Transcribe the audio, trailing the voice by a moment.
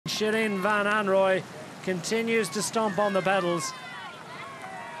Shirin van Anrooy continues to stomp on the pedals.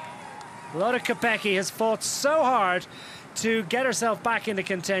 Lotte Kopecky has fought so hard to get herself back into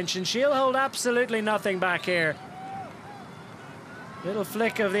contention. She'll hold absolutely nothing back here. Little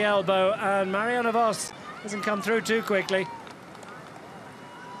flick of the elbow, and Marianne Vos doesn't come through too quickly.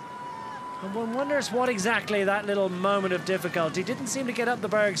 And one wonders what exactly that little moment of difficulty. Didn't seem to get up the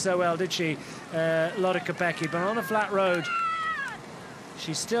berg so well, did she, Lotte Kopecky? But on a flat road,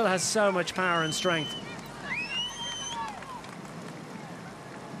 she still has so much power and strength.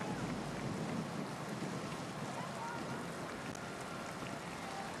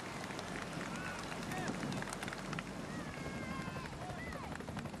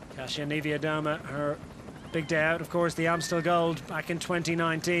 Kasia Niewiadoma, her big day out, of course, the Amstel Gold back in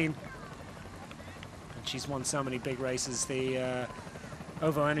 2019. And she's won so many big races. The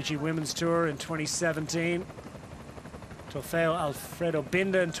OVO Energy Women's Tour in 2017. Trofeo Alfredo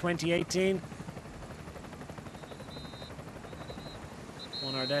Binda in 2018.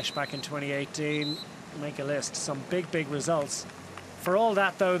 Won Ardèche back in 2018. Make a list, some big, big results. For all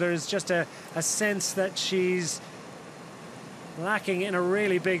that, though, there's just a sense that she's lacking in a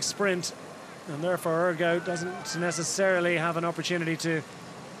really big sprint, and therefore ergo doesn't necessarily have an opportunity to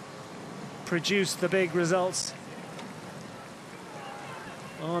produce the big results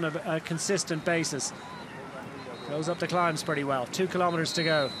on a consistent basis. Goes up the climbs pretty well. 2 kilometers to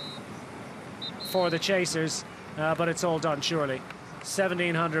go for the chasers, but it's all done surely.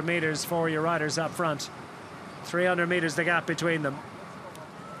 1,700 meters for your riders up front. 300 meters the gap between them.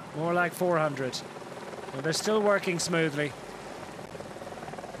 More like 400. And they're still working smoothly.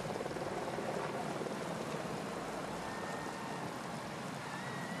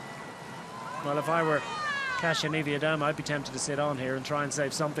 Well, if I were Kasia Niewiadoma, I'd be tempted to sit on here and try and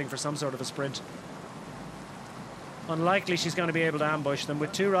save something for some sort of a sprint. Unlikely she's going to be able to ambush them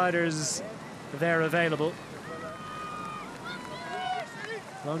with 2 riders there available.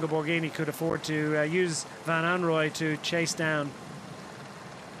 Longo Borghini could afford to use Van Anrooy to chase down,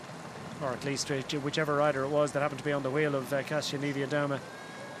 or at least whichever rider it was that happened to be on the wheel of Kasia Niewiadoma.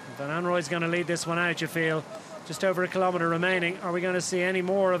 Van Anrooy's going to lead this one out, you feel. Just over a kilometre remaining. Are we going to see any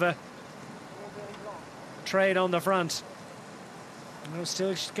more of a trade on the front? No,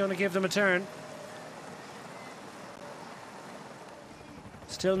 still going to give them a turn.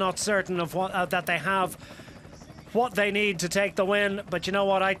 Still not certain of what that they have what they need to take the win, but you know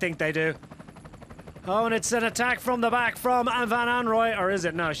what? I think they do. Oh, and it's an attack from the back from Van Anrooy, or is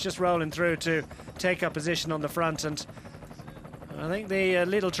it? No, it's just rolling through to take up position on the front, and I think the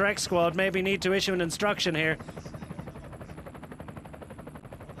Little Trek squad maybe need to issue an instruction here.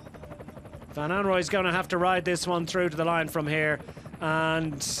 Van Anrooy's going to have to ride this one through to the line from here,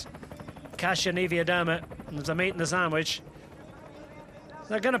 and Kasia Niewiadoma, there's a meat in the sandwich.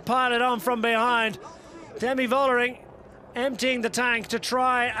 They're going to pile it on from behind. Demi Vollering emptying the tank to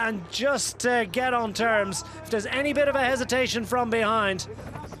try and just get on terms. If there's any bit of a hesitation from behind,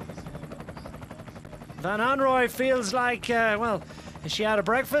 Van Anrooy feels like, well, is she out of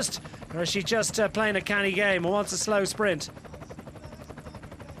breakfast? Or is she just playing a canny game and wants a slow sprint?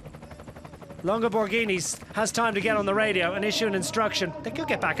 Longo Borghini has time to get on the radio and issue an instruction. They could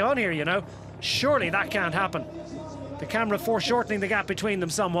get back on here, you know. Surely that can't happen. The camera foreshortening the gap between them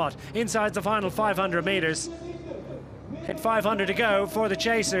somewhat. Inside the final 500 meters. Hit 500 to go for the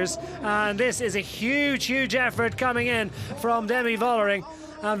chasers. And this is a huge, huge effort coming in from Demi Vollering.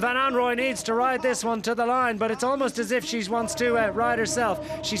 And Van Anrooy needs to ride this one to the line, but it's almost as if she wants to ride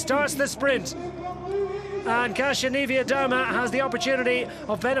herself. She starts the sprint. And Kasia Niewiadoma has the opportunity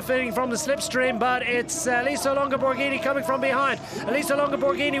of benefiting from the slipstream, but it's Elisa Longo Borghini coming from behind. Elisa Longo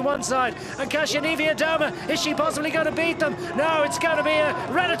Borghini one side, and Kasia Niewiadoma, is she possibly going to beat them? No, it's going to be a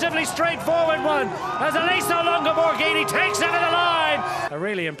relatively straightforward one as Elisa Longo Borghini takes it to the line. A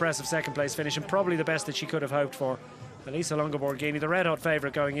really impressive second place finish, and probably the best that she could have hoped for. Elisa Longo Borghini, the red-hot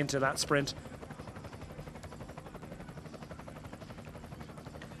favourite going into that sprint.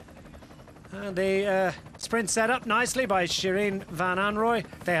 And the sprint set up nicely by Shirin van Anrooy.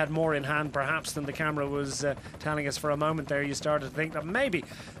 They had more in hand, perhaps, than the camera was telling us for a moment there. You started to think that maybe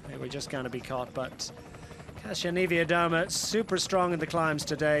they were just going to be caught. But Kasia Niewiadoma, super strong in the climbs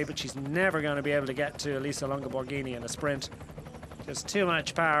today, but she's never going to be able to get to Elisa Longo Borghini in a sprint. Just too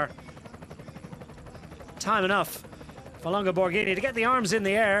much power. Time enough for Longo Borghini to get the arms in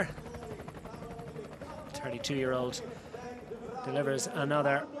the air. 32-year-old delivers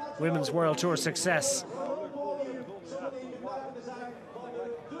another Women's World Tour success.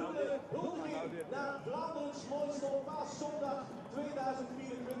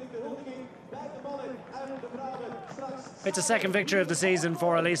 It's a second victory of the season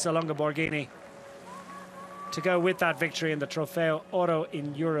for Elisa Longo Borghini, to go with that victory in the Trofeo Oro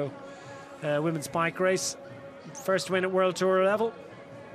in Euro women's bike race. First win at World Tour level.